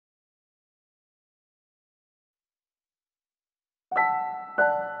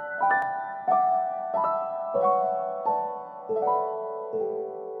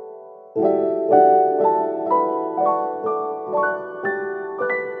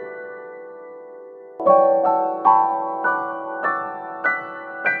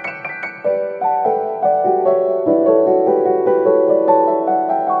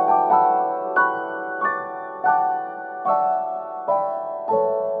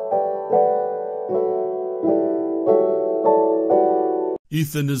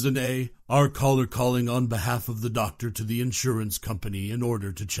Ethan is an A, our caller calling on behalf of the doctor to the insurance company in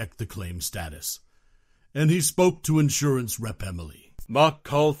order to check the claim status. And he spoke to insurance rep Emily. Mock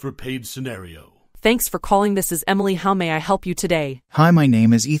call for paid scenario. Thanks for calling. This is Emily. How may I help you today? Hi, my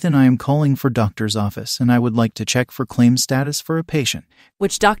name is Ethan. I am calling for doctor's office and I would like to check for claim status for a patient.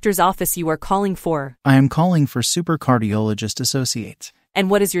 Which doctor's office you are calling for? I am calling for Super Cardiologist Associates. And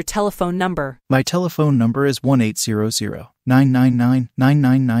what is your telephone number? My telephone number is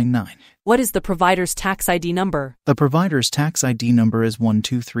 1-800-999-9999. What is the provider's tax ID number? The provider's tax ID number is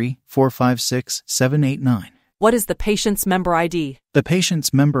 123456789. What is the patient's member ID? The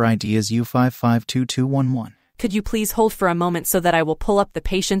patient's member ID is U552211. Could you please hold for a moment so that I will pull up the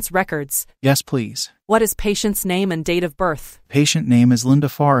patient's records? Yes, please. What is patient's name and date of birth? Patient name is Linda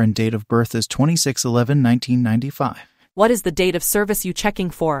Farr and date of birth is 26/11/1995. What is the date of service you checking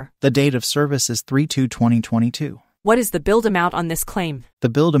for? The date of service is 3/2/2022. What is the billed amount on this claim? The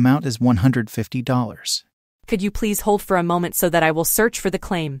billed amount is $150. Could you please hold for a moment so that I will search for the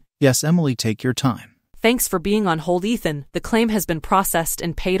claim? Yes, Emily, take your time. Thanks for being on hold, Ethan. The claim has been processed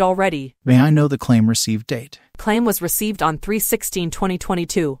and paid already. May I know the claim received date? Claim was received on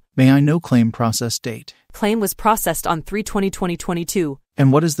 3/16/2022. May I know claim process date? Claim was processed on 3/20/2022.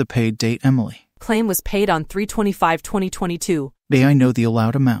 And what is the paid date, Emily? Claim was paid on 3/25/2022. May I know the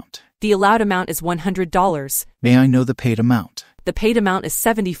allowed amount? The allowed amount is $100. May I know the paid amount? The paid amount is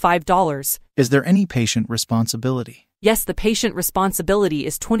 $75. Is there any patient responsibility? Yes, the patient responsibility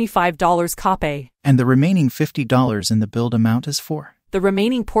is $25 copay. And the remaining $50 in the billed amount is for? The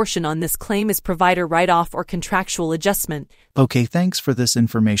remaining portion on this claim is provider write-off or contractual adjustment. Okay, thanks for this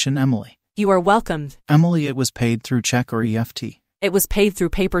information, Emily. You are welcomed. Emily, it was paid through check or EFT? It was paid through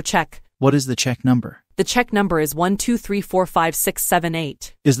paper check. What is the check number? The check number is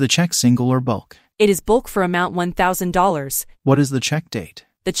 123456678. Is the check single or bulk? It is bulk for amount $1,000. What is the check date?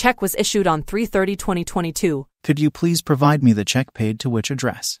 The check was issued on 3/30/2022. Could you please provide me the check paid to which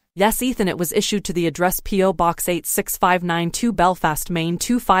address? Yes, Ethan, it was issued to the address P.O. Box 86592 Belfast, Maine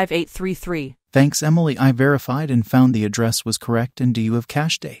 25833. Thanks, Emily. I verified and found the address was correct. And do you have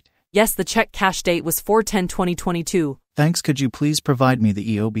cash date? Yes, the check cash date was 4/10/2022. Thanks. Could you please provide me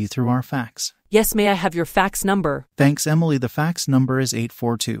the EOB through our fax? Yes, may I have your fax number? Thanks, Emily. The fax number is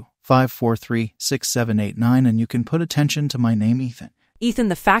 842-543-6789 and you can put attention to my name, Ethan. Ethan,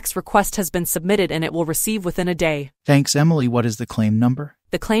 the fax request has been submitted and it will receive within a day. Thanks, Emily. What is the claim number?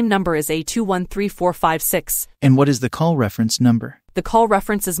 The claim number is A213456. And what is the call reference number? The call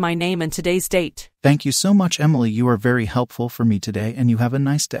reference is my name and today's date. Thank you so much, Emily. You are very helpful for me today and you have a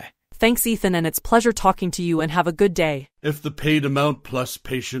nice day. Thanks, Ethan, and it's pleasure talking to you and have a good day. If the paid amount plus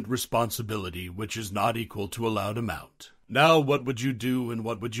patient responsibility, which is not equal to allowed amount. Now what would you do and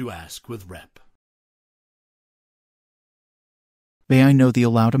what would you ask with rep? May I know the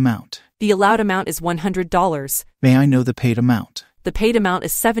allowed amount? The allowed amount is $100. May I know the paid amount? The paid amount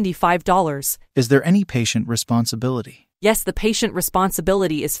is $75. Is there any patient responsibility? Yes, the patient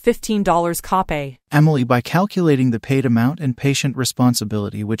responsibility is $15 copay. Emily, by calculating the paid amount and patient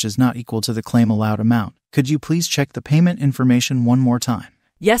responsibility, which is not equal to the claim allowed amount, could you please check the payment information one more time?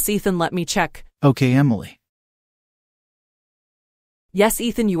 Yes, Ethan, let me check. Okay, Emily. Yes,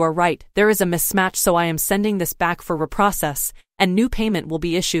 Ethan, you are right. There is a mismatch, so I am sending this back for reprocess, and new payment will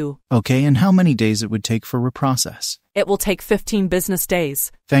be issued. Okay, and how many days it would take for reprocess? It will take 15 business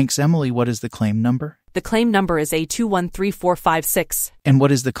days. Thanks, Emily. What is the claim number? The claim number is A213456. And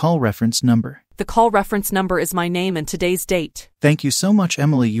what is the call reference number? The call reference number is my name and today's date. Thank you so much,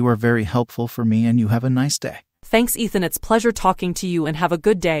 Emily. You are very helpful for me and you have a nice day. Thanks, Ethan. It's pleasure talking to you and have a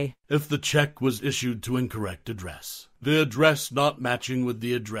good day. If the check was issued to incorrect address, the address not matching with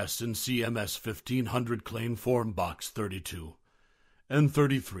the address in CMS 1500 claim form box 32 and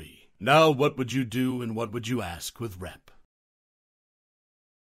 33. Now what would you do and what would you ask with rep?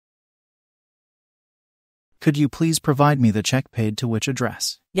 Could you please provide me the check paid to which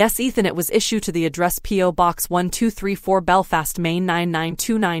address? Yes, Ethan, it was issued to the address P.O. Box 1234 Belfast, Maine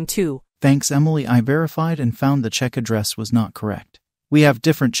 99292. Thanks, Emily. I verified and found the check address was not correct. We have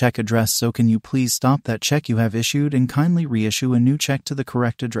different check address, so can you please stop that check you have issued and kindly reissue a new check to the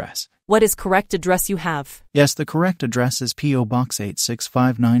correct address? What is correct address you have? Yes, the correct address is P.O. Box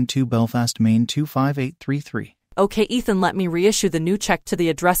 86592 Belfast, Maine 25833. Okay, Ethan, let me reissue the new check to the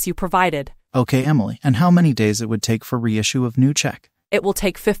address you provided. Okay, Emily, and how many days it would take for reissue of new check? It will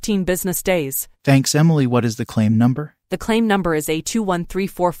take 15 business days. Thanks, Emily. What is the claim number? The claim number is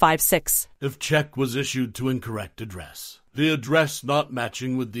A213456. If check was issued to incorrect address, the address not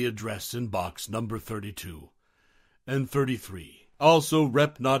matching with the address in box number 32 and 33. Also,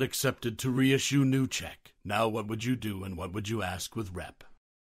 rep not accepted to reissue new check. Now what would you do and what would you ask with rep?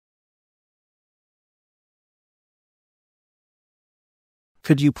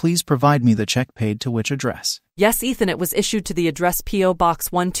 Could you please provide me the check paid to which address? Yes, Ethan, it was issued to the address P.O. Box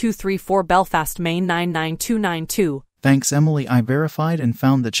 1234 Belfast, Maine 99292. Thanks, Emily. I verified and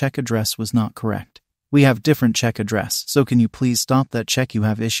found the check address was not correct. We have different check address, so can you please stop that check you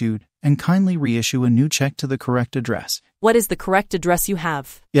have issued and kindly reissue a new check to the correct address? What is the correct address you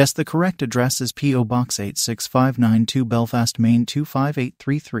have? Yes, the correct address is P.O. Box 86592 Belfast, Maine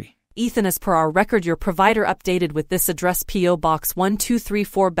 25833. Ethan, as per our record, your provider updated with this address P.O. Box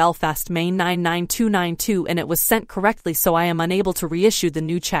 1234 Belfast, Maine 99292, and it was sent correctly, so I am unable to reissue the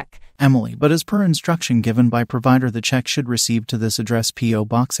new check. Emily, but as per instruction given by provider, the check should receive to this address P.O.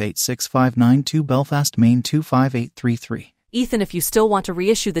 Box 86592 Belfast, Maine 25833. Ethan, if you still want to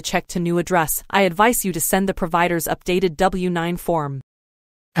reissue the check to new address, I advise you to send the provider's updated W-9 form.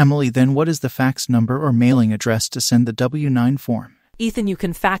 Emily, then what is the fax number or mailing address to send the W-9 form? Ethan, you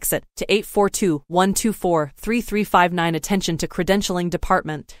can fax it to 842-124-3359. Attention to Credentialing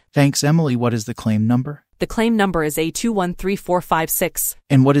Department. Thanks, Emily. What is the claim number? The claim number is A213456.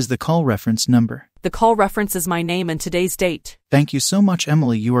 And what is the call reference number? The call reference is my name and today's date. Thank you so much,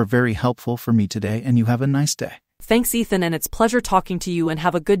 Emily. You are very helpful for me today, and you have a nice day. Thanks, Ethan, and it's pleasure talking to you, and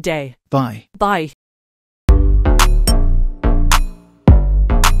have a good day. Bye. Bye.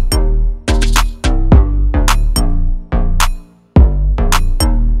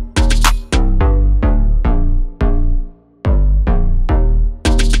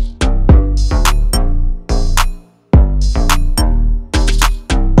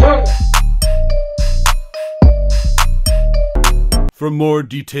 For more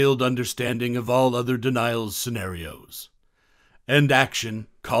detailed understanding of all other denials scenarios and action,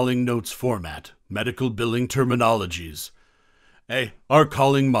 calling notes format, medical billing terminologies, our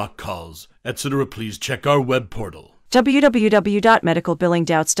calling mock calls, etc., please check our web portal.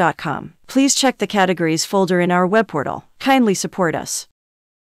 www.medicalbillingdoubts.com. Please check the categories folder in our web portal. Kindly support us.